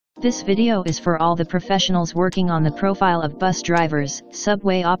This video is for all the professionals working on the profile of bus drivers,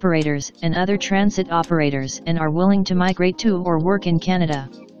 subway operators, and other transit operators and are willing to migrate to or work in Canada.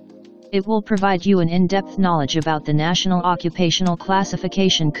 It will provide you an in-depth knowledge about the National Occupational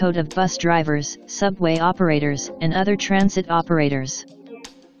Classification Code of bus drivers, subway operators, and other transit operators.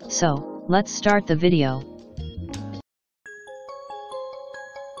 So, let's start the video.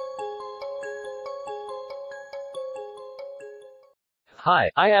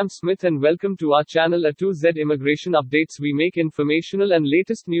 Hi, I am Smith and welcome to our channel A2Z Immigration Updates. We make informational and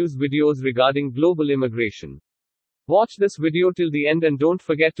latest news videos regarding global immigration. Watch this video till the end and don't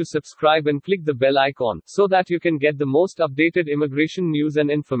forget to subscribe and click the bell icon, so that you can get the most updated immigration news and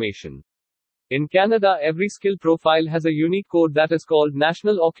information. In Canada, every skill profile has a unique code that is called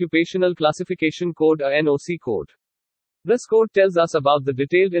National Occupational Classification Code or NOC Code. This code tells us about the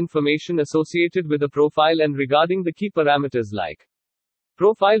detailed information associated with a profile and regarding the key parameters like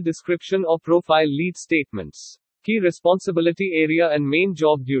profile description or profile lead statements, key responsibility area and main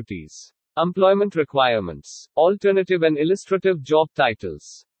job duties, employment requirements, alternative and illustrative job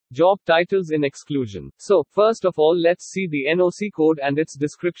titles in exclusion. So, first of all, let's see the NOC code and its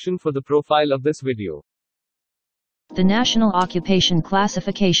description for the profile of this video. The National Occupation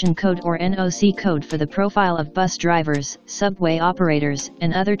Classification Code or NOC code for the profile of bus drivers, subway operators,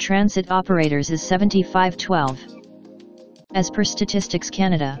 and other transit operators is 7512. As per Statistics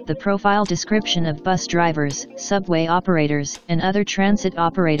Canada, the profile description of bus drivers, subway operators, and other transit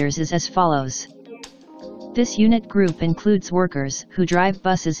operators is as follows. This unit group includes workers who drive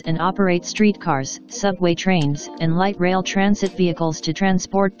buses and operate streetcars, subway trains, and light rail transit vehicles to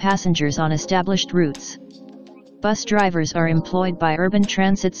transport passengers on established routes. Bus drivers are employed by urban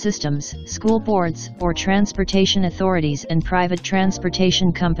transit systems, school boards, or transportation authorities and private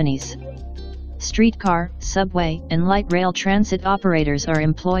transportation companies. Streetcar, subway, and light rail transit operators are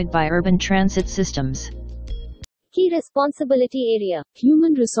employed by urban transit systems. Key responsibility area.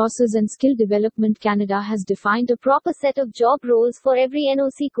 Human Resources and Skill Development Canada has defined a proper set of job roles for every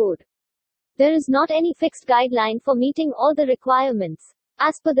NOC code. There is not any fixed guideline for meeting all the requirements.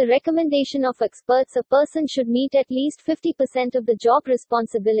 As per the recommendation of experts, a person should meet at least 50% of the job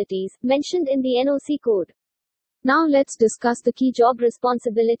responsibilities mentioned in the NOC code. Now let's discuss the key job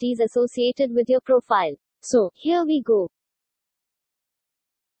responsibilities associated with your profile. So, here we go.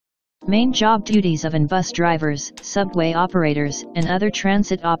 Main job duties of bus drivers, subway operators, and other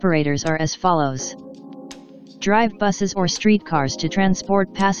transit operators are as follows. Drive buses or streetcars to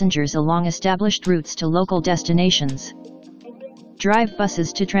transport passengers along established routes to local destinations. Drive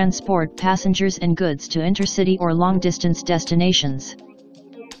buses to transport passengers and goods to intercity or long-distance destinations.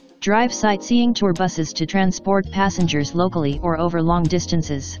 Drive sightseeing tour buses to transport passengers locally or over long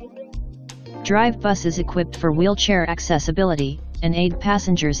distances. Drive buses equipped for wheelchair accessibility, and aid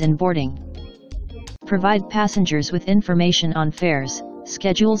passengers in boarding. Provide passengers with information on fares,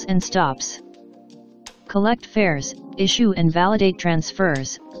 schedules and stops. Collect fares, issue and validate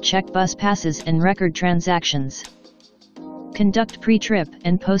transfers, check bus passes and record transactions. Conduct pre-trip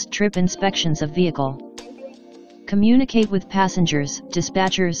and post-trip inspections of vehicle. Communicate with passengers,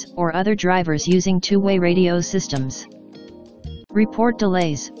 dispatchers, or other drivers using two-way radio systems. Report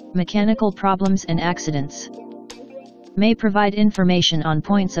delays, mechanical problems and accidents. May provide information on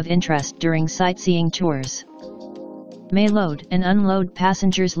points of interest during sightseeing tours. May load and unload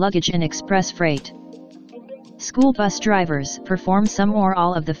passengers' luggage in express freight. School bus drivers perform some or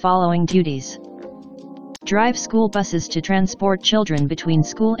all of the following duties. Drive school buses to transport children between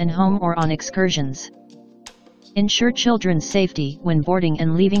school and home or on excursions. Ensure children's safety when boarding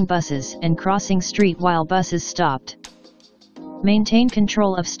and leaving buses and crossing street while bus is stopped. Maintain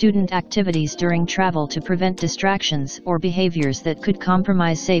control of student activities during travel to prevent distractions or behaviors that could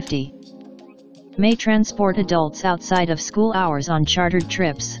compromise safety. May transport adults outside of school hours on chartered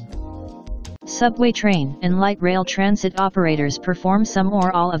trips. Subway, train, and light rail transit operators perform some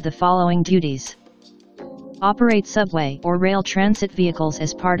or all of the following duties. Operate subway or rail transit vehicles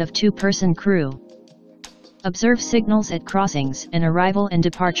as part of two-person crew. Observe signals at crossings and arrival and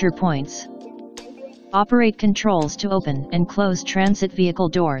departure points. Operate controls to open and close transit vehicle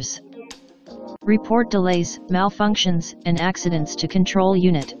doors. Report delays, malfunctions, and accidents to control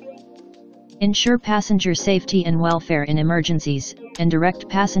unit. Ensure passenger safety and welfare in emergencies, and direct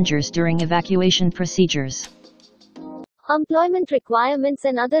passengers during evacuation procedures. Employment requirements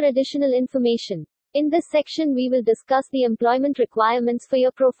and other additional information. In this section we will discuss the employment requirements for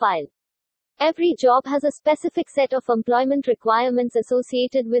your profile. Every job has a specific set of employment requirements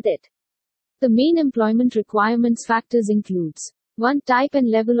associated with it. The main employment requirements factors includes 1. Type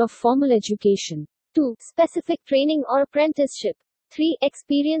and level of formal education. 2. Specific training or apprenticeship. 3.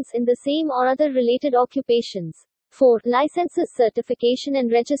 Experience in the same or other related occupations. 4. Licenses, certification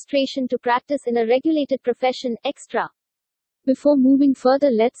and registration to practice in a regulated profession, extra. Before moving further,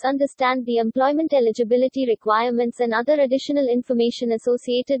 let's understand the employment eligibility requirements and other additional information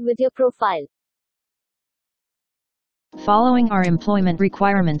associated with your profile. Following are employment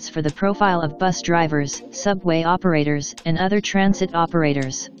requirements for the profile of bus drivers, subway operators, and other transit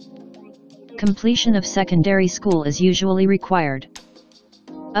operators. Completion of secondary school is usually required.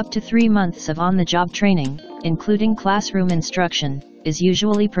 Up to 3 months of on-the-job training, including classroom instruction, is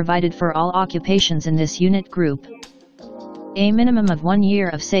usually provided for all occupations in this unit group. A minimum of 1 year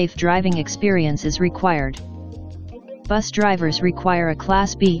of safe driving experience is required. Bus drivers require a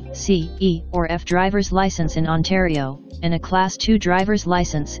Class B, C, E, or F driver's license in Ontario, and a Class 2 driver's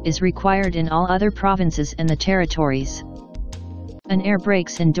license is required in all other provinces and the territories. An air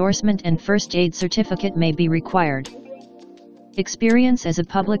brakes endorsement and first aid certificate may be required. Experience as a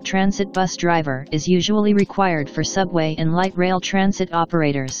public transit bus driver is usually required for subway and light rail transit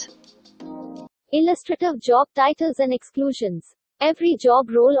operators. Illustrative job titles and exclusions. Every job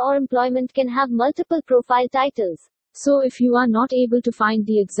role or employment can have multiple profile titles. So if you are not able to find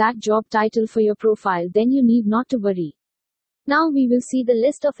the exact job title for your profile, then you need not to worry. Now we will see the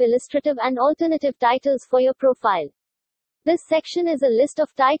list of illustrative and alternative titles for your profile. This section is a list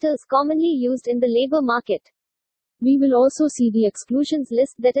of titles commonly used in the labor market. We will also see the exclusions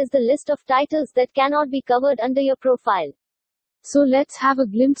list, that is the list of titles that cannot be covered under your profile. So let's have a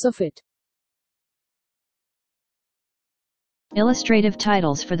glimpse of it. Illustrative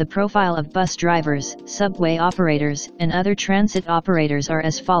titles for the profile of bus drivers, subway operators, and other transit operators are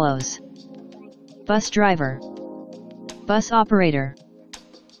as follows: bus driver, bus operator,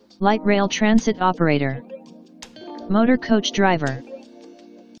 light rail transit operator, motor coach driver.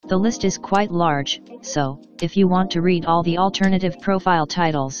 The list is quite large, so, if you want to read all the alternative profile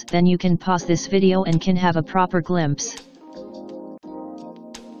titles, then you can pause this video and can have a proper glimpse.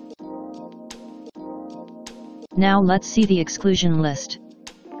 Now let's see the exclusion list.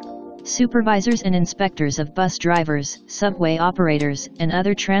 Supervisors and inspectors of bus drivers, subway operators, and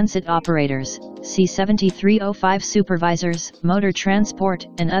other transit operators, C-7305 supervisors, motor transport,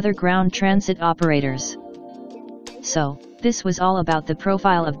 and other ground transit operators. So, this was all about the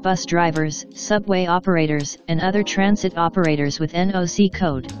profile of bus drivers, subway operators, and other transit operators with NOC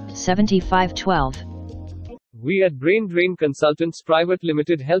Code 7512. We at Brain Drain Consultants Private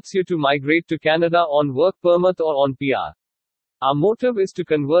Limited helps you to migrate to Canada on work permit or on PR. Our motive is to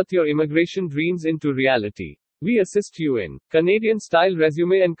convert your immigration dreams into reality. We assist you in Canadian-style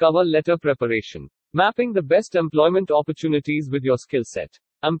resume and cover letter preparation, mapping the best employment opportunities with your skill set,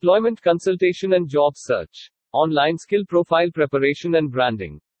 employment consultation and job search, online skill profile preparation and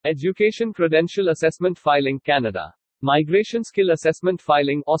branding, education credential assessment filing Canada, migration skill assessment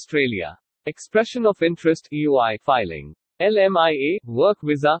filing Australia, expression of interest EOI filing, LMIA, work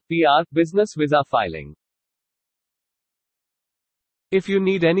visa, PR, business visa filing. If you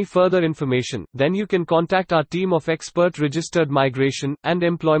need any further information, then you can contact our team of expert registered migration and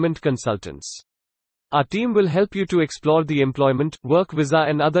employment consultants. Our team will help you to explore the employment, work visa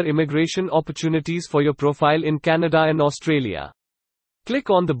and other immigration opportunities for your profile in Canada and Australia.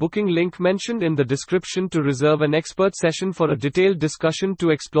 Click on the booking link mentioned in the description to reserve an expert session for a detailed discussion to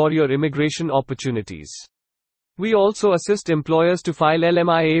explore your immigration opportunities. We also assist employers to file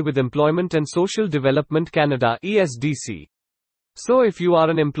LMIA with Employment and Social Development Canada (ESDC). So if you are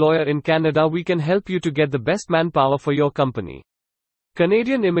an employer in Canada, we can help you to get the best manpower for your company.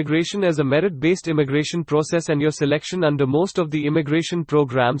 Canadian immigration is a merit-based immigration process, and your selection under most of the immigration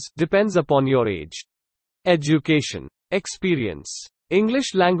programs depends upon your age, education, experience,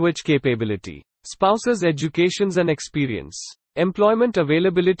 English language capability, spouse's educations and experience, employment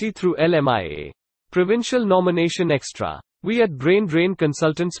availability through LMIA, provincial nomination extra. We at Brain Drain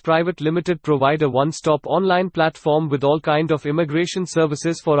Consultants Private Limited provide a one-stop online platform with all kind of immigration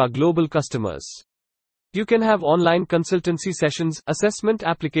services for our global customers. You can have online consultancy sessions, assessment,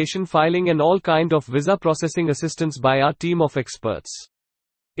 application filing and all kind of visa processing assistance by our team of experts.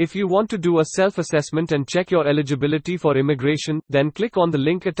 If you want to do a self-assessment and check your eligibility for immigration, then click on the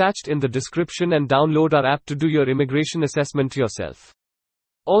link attached in the description and download our app to do your immigration assessment yourself.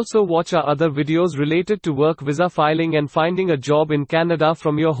 Also watch our other videos related to work visa filing and finding a job in Canada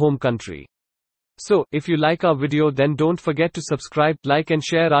from your home country. So, if you like our video, then don't forget to subscribe, like and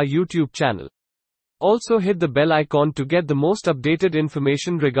share our YouTube channel. Also hit the bell icon to get the most updated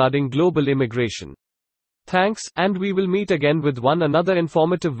information regarding global immigration. Thanks, and we will meet again with another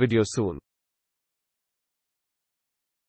informative video soon.